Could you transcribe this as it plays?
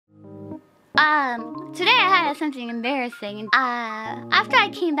Today I had something embarrassing. After I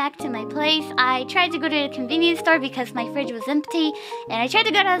came back to my place, I tried to go to the convenience store because my fridge was empty, and I tried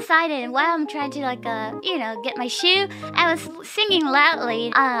to go outside, and while I'm trying to get my shoe, I was singing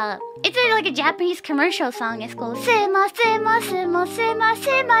loudly. It's like a Japanese commercial song. It's called Sema Sema Sema Sema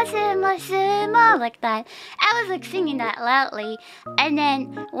Sema Sema Sema, like that. I was like singing that loudly, and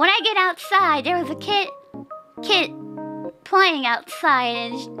then when I get outside, there was a kid playing outside,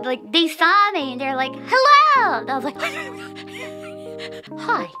 and like they saw me and they're like, hello, and I was like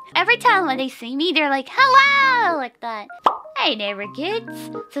hi. Every time when they see me, they're like, hello, like that. Hey there, kids,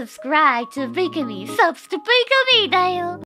 subscribe to Pikamee, subs to Pikamee, Dale.